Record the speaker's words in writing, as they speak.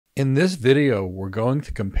In this video, we're going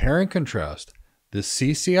to compare and contrast the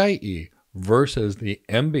CCIE versus the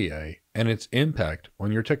MBA and its impact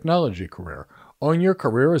on your technology career, on your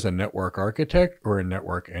career as a network architect or a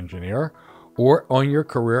network engineer, or on your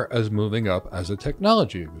career as moving up as a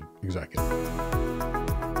technology executive.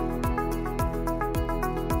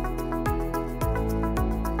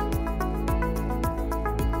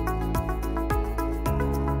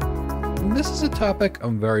 And this is a topic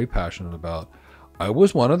I'm very passionate about. I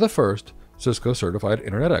was one of the first Cisco Certified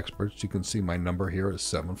Internet Experts. You can see my number here is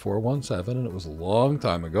 7417, and it was a long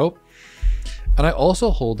time ago. And I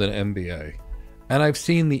also hold an MBA, and I've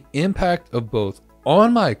seen the impact of both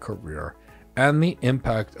on my career and the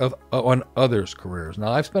impact of on others' careers.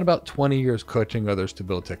 Now, I've spent about 20 years coaching others to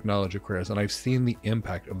build technology careers, and I've seen the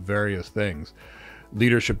impact of various things.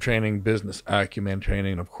 Leadership training, business acumen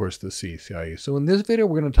training, and of course the CCIE. So in this video,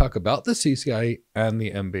 we're going to talk about the CCIE and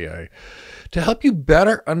the MBA. To help you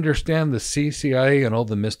better understand the CCIE and all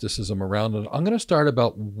the mysticism around it, I'm going to start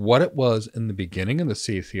about what it was in the beginning of the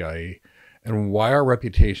CCIE and why our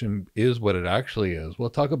reputation is what it actually is.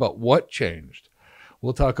 We'll talk about what changed.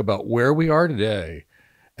 We'll talk about where we are today,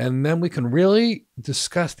 and then we can really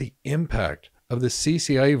discuss the impact of the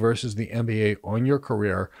CCIE versus the MBA on your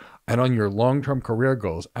career and on your long-term career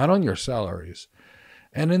goals and on your salaries.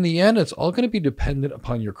 And in the end, it's all going to be dependent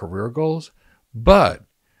upon your career goals, but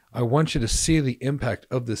I want you to see the impact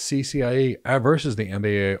of the CCIE versus the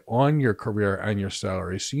MBA on your career and your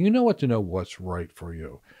salary, so you know what to know what's right for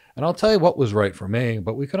you. And I'll tell you what was right for me,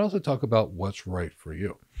 but we can also talk about what's right for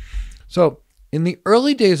you. So in the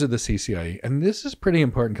early days of the CCIE, and this is pretty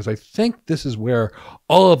important because I think this is where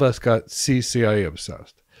all of us got CCIE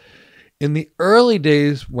obsessed. In the early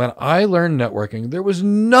days when I learned networking, there was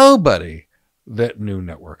nobody that knew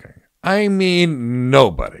networking. I mean,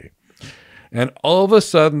 nobody. And all of a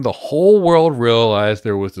sudden, the whole world realized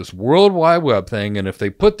there was this World Wide Web thing, and if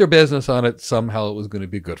they put their business on it, somehow it was going to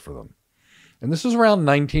be good for them. And this was around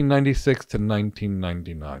 1996 to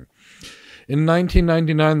 1999. In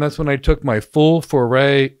 1999, that's when I took my full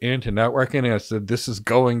foray into networking, and I said, this is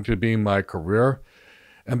going to be my career.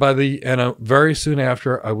 And very soon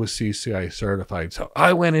after, I was CCIE certified. So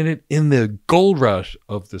I went in it in the gold rush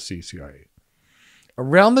of the CCIE.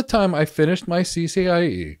 Around the time I finished my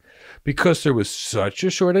CCIE, because there was such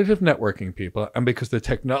a shortage of networking people, and because the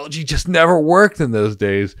technology just never worked in those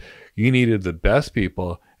days, you needed the best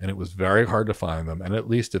people, and it was very hard to find them. And at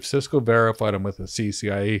least if Cisco verified them with a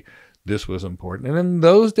CCIE, this was important. And in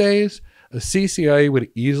those days, a CCIE would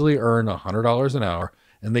easily earn $100 an hour,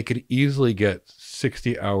 and they could easily get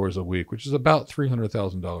 60 hours a week, which is about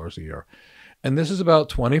 $300,000 a year. And this is about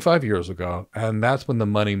 25 years ago, and that's when the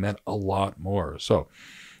money meant a lot more. So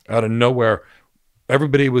out of nowhere,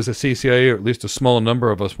 everybody was a CCIE, or at least a small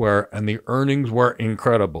number of us were, and the earnings were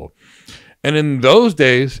incredible. And in those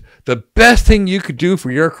days, the best thing you could do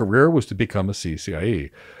for your career was to become a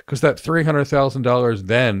CCIE, because that $300,000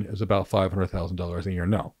 then is about $500,000 a year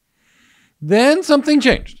now. Then something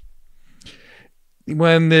changed.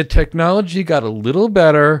 When the technology got a little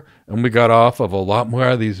better and we got off of a lot more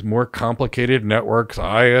of these more complicated networks,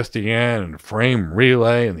 ISDN and frame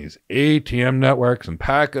relay and these ATM networks and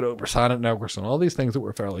packet over SONET networks and all these things that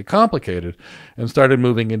were fairly complicated, and started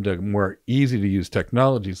moving into more easy to use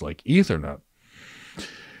technologies like Ethernet.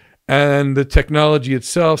 And the technology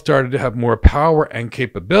itself started to have more power and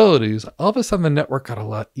capabilities. All of a sudden the network got a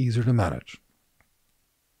lot easier to manage.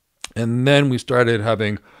 And then we started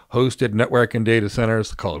having hosted network and data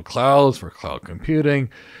centers called clouds for cloud computing.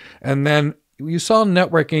 And then you saw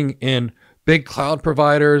networking in big cloud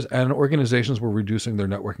providers, and organizations were reducing their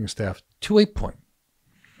networking staff to a point.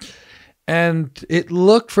 And it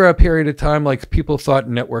looked for a period of time like people thought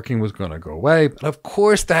networking was going to go away. But of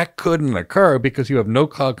course, that couldn't occur because you have no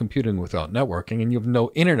cloud computing without networking, and you have no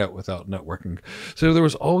internet without networking. So there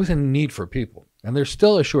was always a need for people. And there's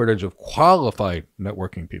still a shortage of qualified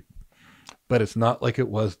networking people. But it's not like it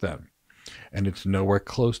was then. And it's nowhere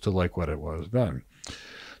close to like what it was then.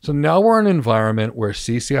 So now we're in an environment where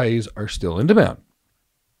CCIEs are still in demand.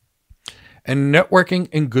 And networking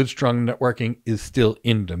and good, strong networking is still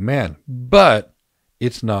in demand. But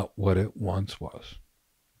it's not what it once was.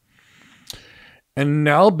 And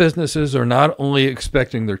now businesses are not only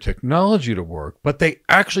expecting their technology to work, but they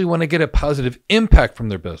actually want to get a positive impact from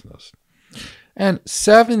their business. And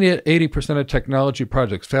 70 to 80% of technology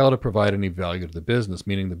projects fail to provide any value to the business,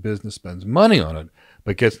 meaning the business spends money on it,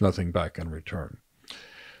 but gets nothing back in return.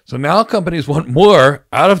 So now companies want more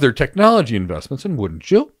out of their technology investments, and wouldn't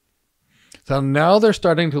you? So now they're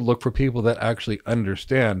starting to look for people that actually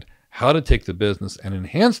understand how to take the business and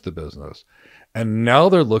enhance the business, And now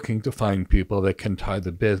they're looking to find people that can tie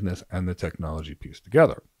the business and the technology piece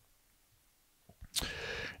together.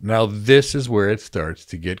 Now, this is where it starts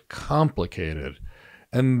to get complicated.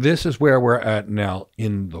 And this is where we're at now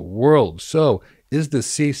in the world. So is the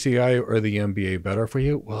CCIE or the MBA better for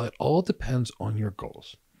you? Well, it all depends on your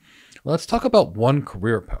goals. Let's talk about one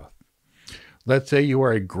career path. Let's say you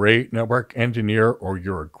are a great network engineer or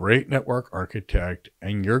you're a great network architect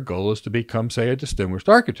and your goal is to become, say, a distinguished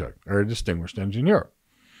architect or a distinguished engineer.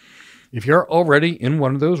 If you're already in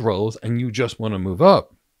one of those roles and you just want to move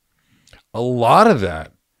up, a lot of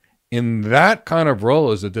that in that kind of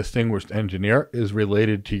role as a distinguished engineer is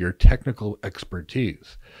related to your technical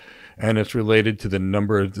expertise. And it's related to the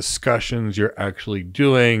number of discussions you're actually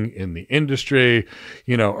doing in the industry.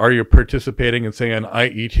 You know, are you participating in, say, an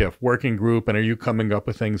IETF working group? And are you coming up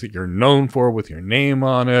with things that you're known for with your name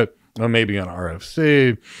on it? Or maybe an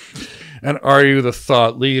RFC? And are you the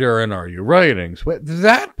thought leader and are you writing? So at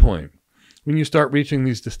that point, when you start reaching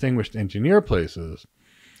these distinguished engineer places,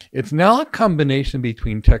 it's now a combination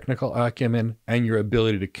between technical acumen and your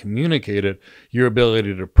ability to communicate it, your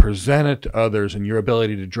ability to present it to others, and your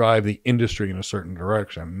ability to drive the industry in a certain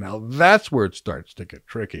direction. Now, that's where it starts to get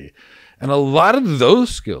tricky. And a lot of those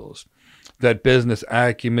skills, that business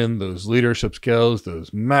acumen, those leadership skills,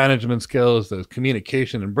 those management skills, those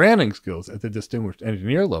communication and branding skills at the distinguished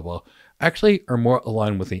engineer level actually are more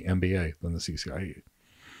aligned with the MBA than the CCIE.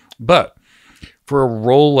 But for a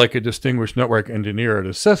role like a distinguished network engineer at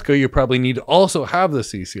a Cisco, you probably need to also have the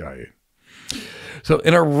CCIE. So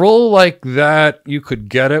in a role like that, you could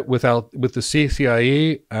get it with the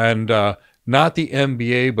CCIE and not the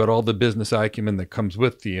MBA, but all the business acumen that comes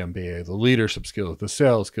with the MBA, the leadership skills, the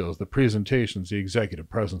sales skills, the presentations, the executive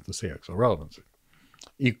presence, the CXO relevancy.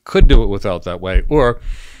 You could do it without that way, or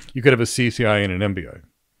you could have a CCIE and an MBA.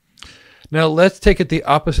 Now let's take it the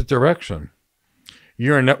opposite direction.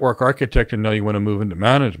 You're a network architect and now you want to move into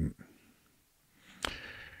management.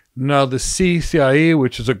 Now the CCIE,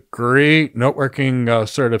 which is a great networking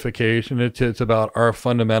certification, it's about our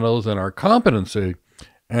fundamentals and our competency.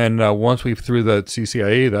 And once we've through that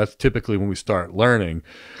CCIE, that's typically when we start learning,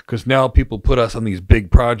 because now people put us on these big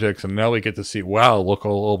projects and now we get to see, wow, look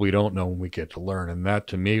all we don't know when we get to learn. And that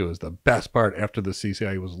to me was the best part after the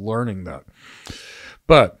CCIE was learning that.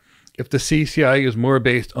 But if the CCIE is more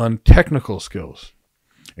based on technical skills,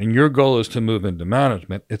 and your goal is to move into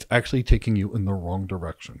management, it's actually taking you in the wrong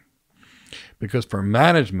direction. Because for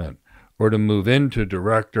management, or to move into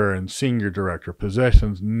director and senior director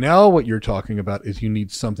positions, now what you're talking about is you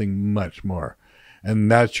need something much more. And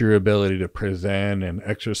that's your ability to present and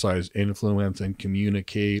exercise influence and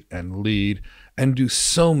communicate and lead and do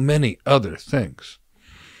so many other things.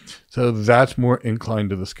 So that's more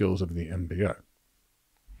inclined to the skills of the MBA.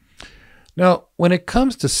 Now, when it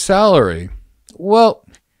comes to salary, well,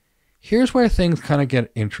 here's where things kind of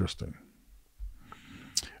get interesting.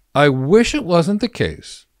 I wish it wasn't the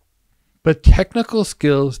case, but technical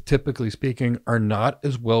skills, typically speaking, are not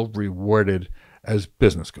as well rewarded as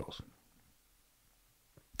business skills.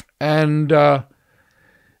 And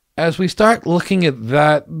as we start looking at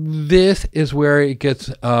that, this is where it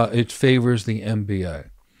gets, it favors the MBA.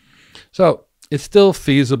 So it's still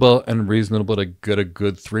feasible and reasonable to get a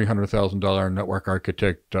good $300,000 network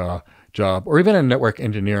architect job, or even a network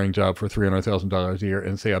engineering job for $300,000 a year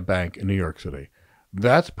in, say, a bank in New York City.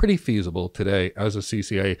 That's pretty feasible today as a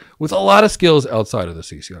CCIE with a lot of skills outside of the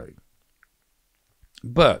CCIE.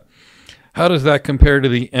 But how does that compare to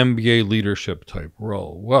the MBA leadership type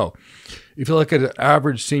role? Well, if you look at an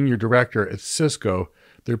average senior director at Cisco,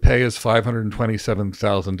 their pay is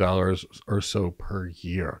 $527,000 or so per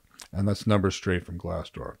year. And that's numbers straight from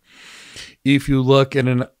Glassdoor. If you look at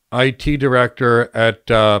an IT director at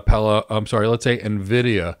let's say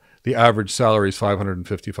NVIDIA, the average salary is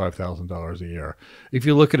 $555,000 a year. If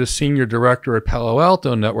you look at a senior director at Palo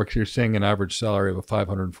Alto Networks, you're seeing an average salary of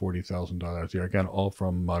 $540,000 a year. Again, all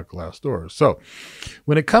from Glassdoor. So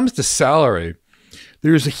when it comes to salary,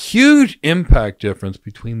 there's a huge impact difference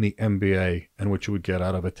between the MBA and what you would get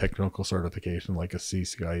out of a technical certification like a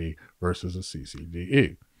CCIE versus a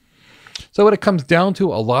CCDE. So what it comes down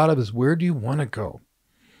to a lot of is, where do you want to go?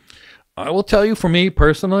 I will tell you, for me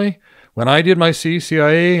personally, when I did my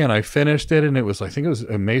CCIE and I finished it, and it was, I think it was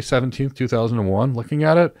May 17th, 2001, looking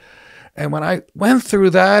at it. And when I went through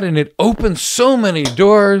that and it opened so many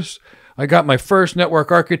doors, I got my first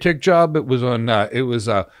network architect job. It was on,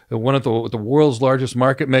 one of the world's largest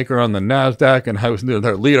market maker on the NASDAQ, and I was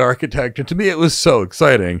their lead architect. And to me, it was so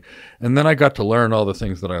exciting. And then I got to learn all the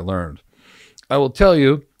things that I learned. I will tell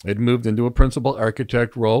you, I'd moved into a principal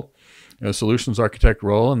architect role. a solutions architect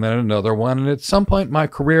role, and then another one. And at some point, my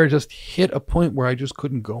career just hit a point where I just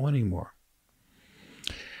couldn't go anymore.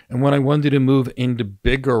 And when I wanted to move into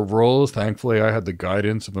bigger roles, thankfully, I had the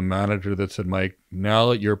guidance of a manager that said, Mike,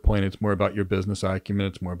 now at your point, it's more about your business acumen.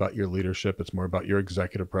 It's more about your leadership. It's more about your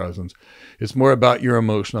executive presence. It's more about your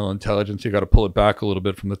emotional intelligence. You got to pull it back a little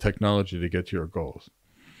bit from the technology to get to your goals.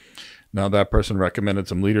 Now, that person recommended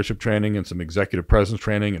some leadership training and some executive presence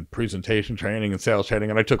training and presentation training and sales training.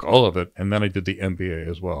 And I took all of it. And then I did the MBA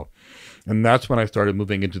as well. And that's when I started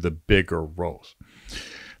moving into the bigger roles.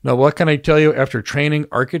 Now, what can I tell you after training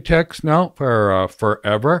architects now for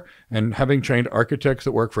forever and having trained architects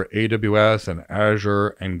that work for AWS and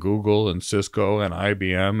Azure and Google and Cisco and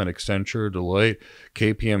IBM and Accenture, Deloitte,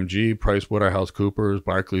 KPMG, PricewaterhouseCoopers,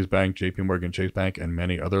 Barclays Bank, JP Morgan Chase Bank, and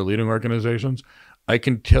many other leading organizations, I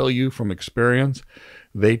can tell you from experience,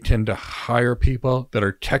 they tend to hire people that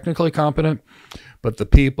are technically competent, but the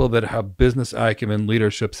people that have business acumen,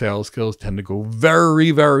 leadership, sales skills tend to go very,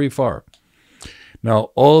 very far.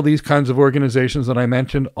 Now, all these kinds of organizations that I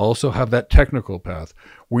mentioned also have that technical path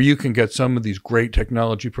where you can get some of these great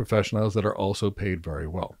technology professionals that are also paid very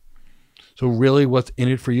well. So really what's in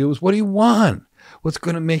it for you is, what do you want? What's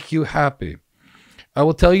going to make you happy? I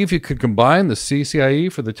will tell you, if you could combine the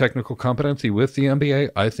CCIE for the technical competency with the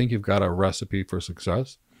MBA, I think you've got a recipe for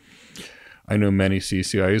success. I know many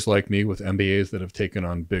CCIEs like me with MBAs that have taken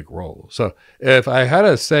on big roles. So if I had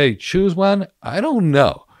to say choose one, I don't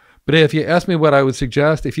know. But if you ask me what I would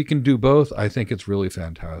suggest, if you can do both, I think it's really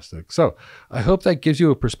fantastic. So I hope that gives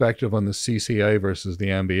you a perspective on the CCIE versus the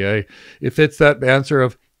MBA. If it's that answer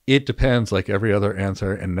of it depends, like every other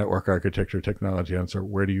answer in network architecture technology answer,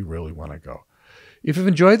 where do you really want to go? If you've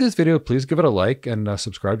enjoyed this video, please give it a like and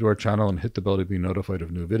subscribe to our channel and hit the bell to be notified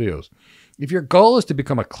of new videos. If your goal is to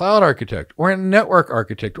become a cloud architect or a network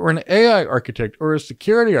architect or an AI architect or a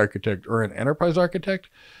security architect or an enterprise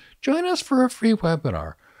architect, join us for a free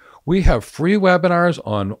webinar. We have free webinars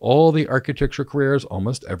on all the architecture careers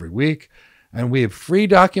almost every week, and we have free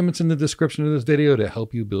documents in the description of this video to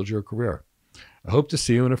help you build your career. I hope to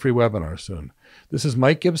see you in a free webinar soon. This is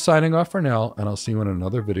Mike Gibbs signing off for now, and I'll see you in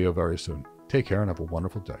another video very soon. Take care and have a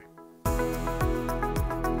wonderful day.